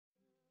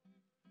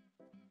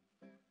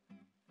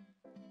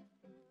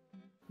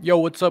Yo,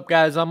 what's up,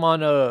 guys? I'm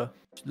on a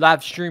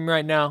live stream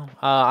right now.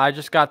 I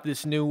just got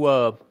this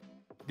new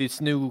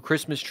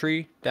Christmas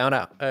tree down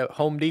at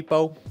Home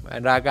Depot,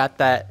 and I got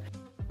that,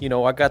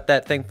 I got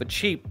that thing for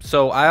cheap.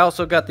 So I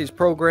also got these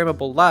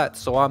programmable lights.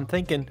 So I'm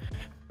thinking,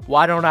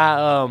 why don't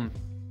I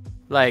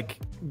like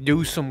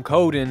do some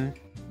coding,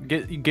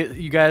 get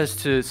you guys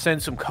to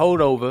send some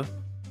code over,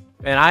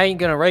 and I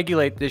ain't gonna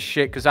regulate this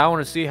shit because I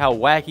want to see how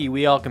wacky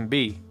we all can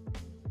be.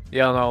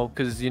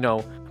 Because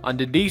on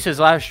Dedise's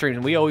live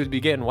streams, we always be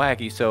getting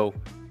wacky, so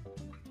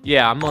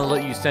yeah, I'm gonna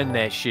let you send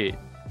that shit.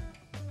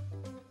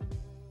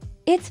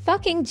 It's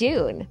fucking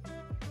June.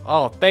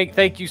 Oh,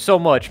 thank you so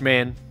much,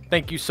 man.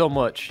 Thank you so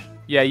much.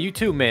 Yeah, you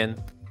too,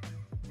 man.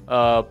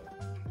 I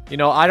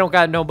don't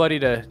got nobody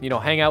to,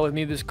 hang out with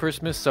me this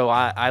Christmas, so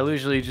I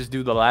usually just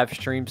do the live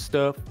stream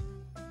stuff.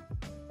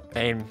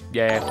 And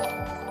yeah,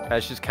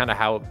 that's just kind of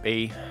how it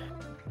be.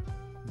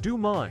 Do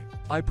mine.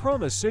 I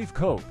promise safe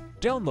code.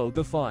 Download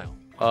the file.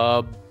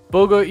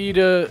 Booger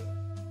Eater,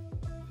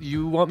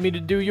 you want me to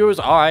do yours?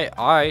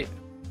 Alright.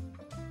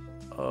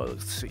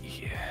 Let's see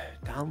here.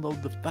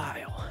 Download the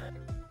file.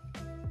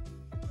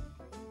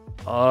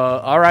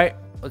 Alright.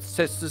 Let's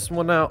test this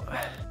one out.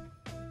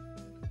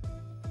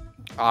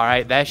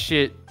 Alright, that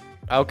shit.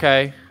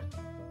 Okay.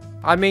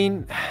 I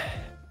mean,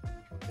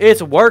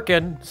 it's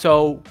working,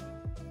 so,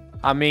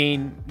 I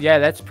mean, yeah,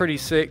 that's pretty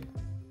sick.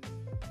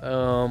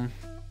 Yeah,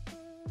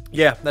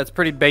 that's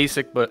pretty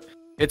basic, but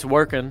it's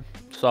working,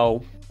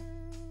 so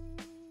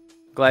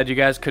glad you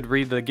guys could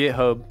read the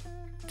GitHub,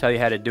 tell you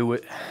how to do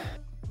it.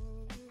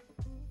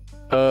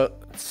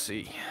 Let's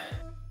see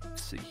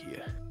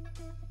here.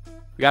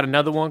 We got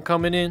another one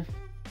coming in.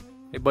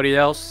 Anybody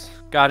else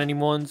got any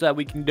ones that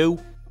we can do?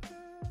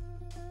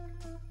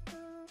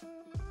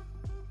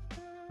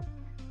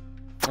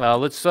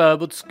 Let's I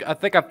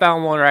think I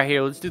found one right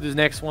here. Let's do this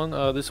next one.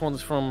 This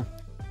one's from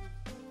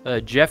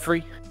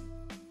Jeffrey.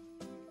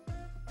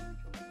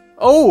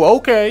 Oh,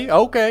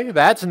 okay,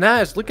 that's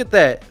nice. Look at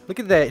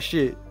that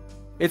shit.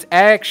 It's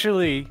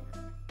actually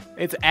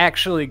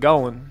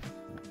going.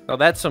 Oh,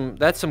 that's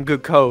some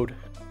good code.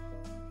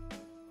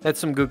 That's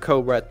some good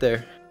code right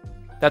there.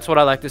 That's what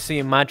I like to see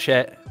in my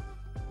chat.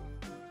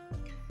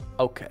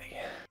 Okay.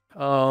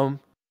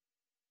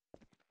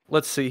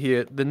 Let's see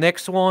here. The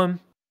next one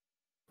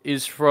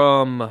is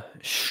from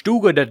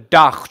Stuga de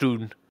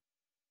Dachtun.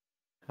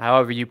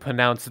 However you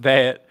pronounce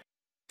that.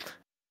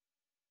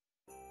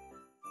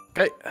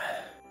 Okay.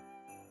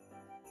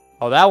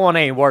 Oh, that one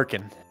ain't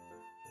working.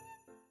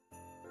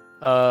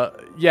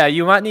 Yeah,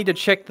 you might need to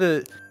check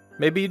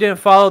maybe you didn't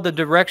follow the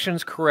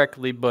directions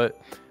correctly, but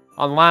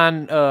on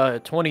line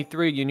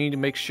 23, you need to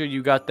make sure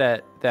you got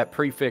that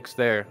prefix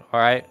there,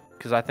 alright?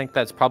 Because I think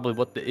that's probably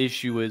what the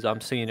issue is.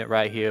 I'm seeing it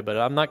right here, but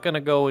I'm not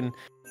gonna go and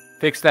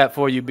fix that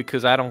for you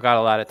because I don't got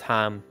a lot of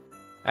time.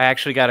 I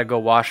actually gotta go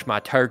wash my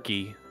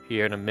turkey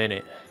here in a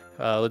minute.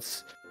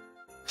 Let's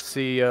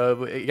see,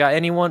 got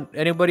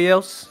anybody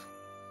else?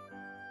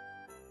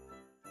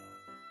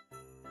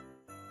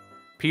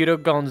 Peter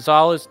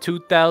Gonzalez,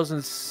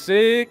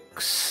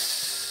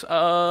 2006.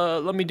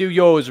 Let me do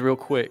yours real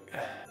quick.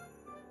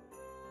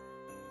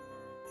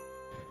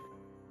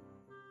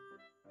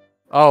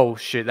 Oh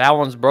shit, that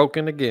one's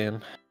broken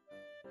again.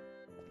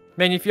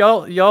 Man, if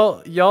y'all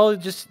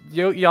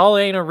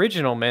ain't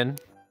original, man.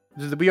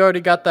 We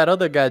already got that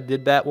other guy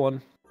did that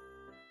one.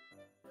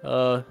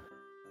 You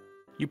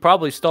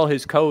probably stole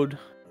his code.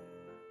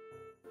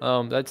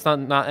 That's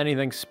not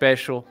anything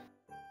special.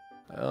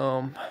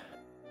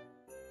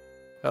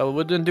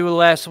 We're gonna do the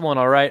last one,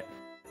 alright?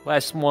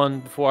 Last one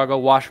before I go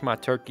wash my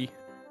turkey.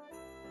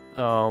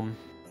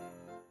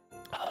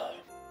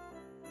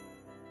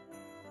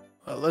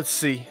 Let's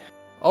see.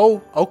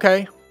 Oh,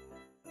 okay.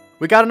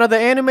 We got another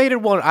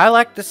animated one. I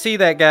like to see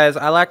that, guys.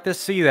 I like to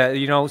see that.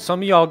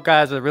 Some of y'all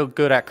guys are real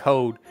good at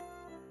code.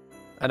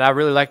 And I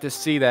really like to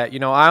see that.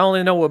 I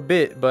only know a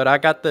bit, but I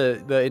got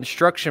the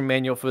instruction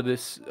manual for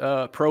this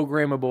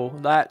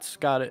programmable. That's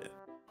got it.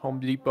 Home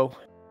Depot.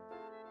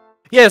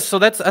 Yeah, so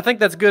I think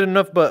that's good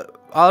enough, but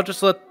I'll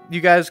just let you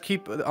guys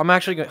keep. I'm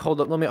actually gonna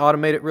hold up. Let me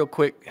automate it real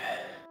quick.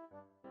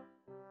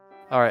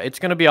 All right, it's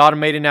gonna be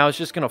automated now. It's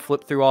just gonna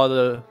flip through all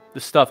the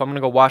stuff. I'm gonna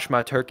go wash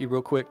my turkey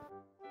real quick.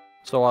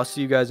 So I'll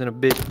see you guys in a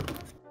bit.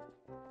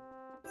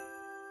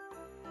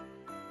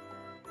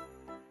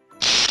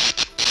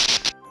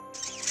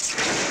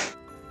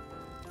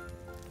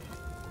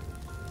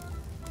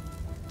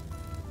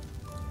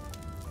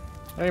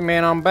 Hey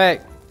man, I'm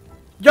back.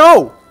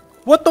 Yo,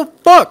 what the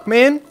fuck,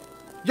 man?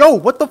 Yo,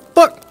 what the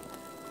fuck?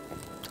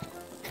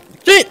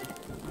 Shit!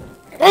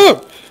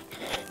 Oh,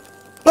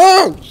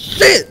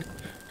 shit!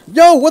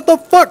 Yo, what the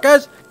fuck,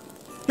 guys?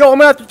 Yo, I'm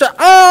gonna have to try.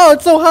 Oh,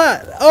 it's so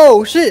hot.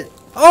 Oh, shit.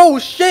 Oh,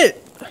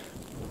 shit.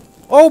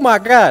 Oh, my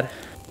God.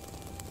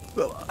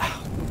 God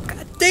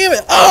damn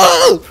it.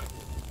 Oh!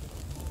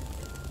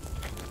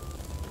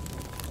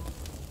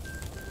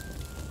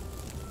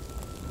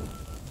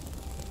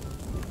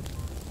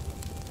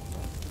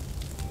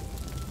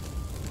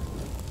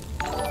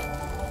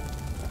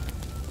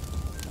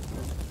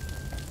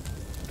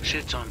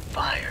 Shit's on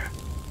fire.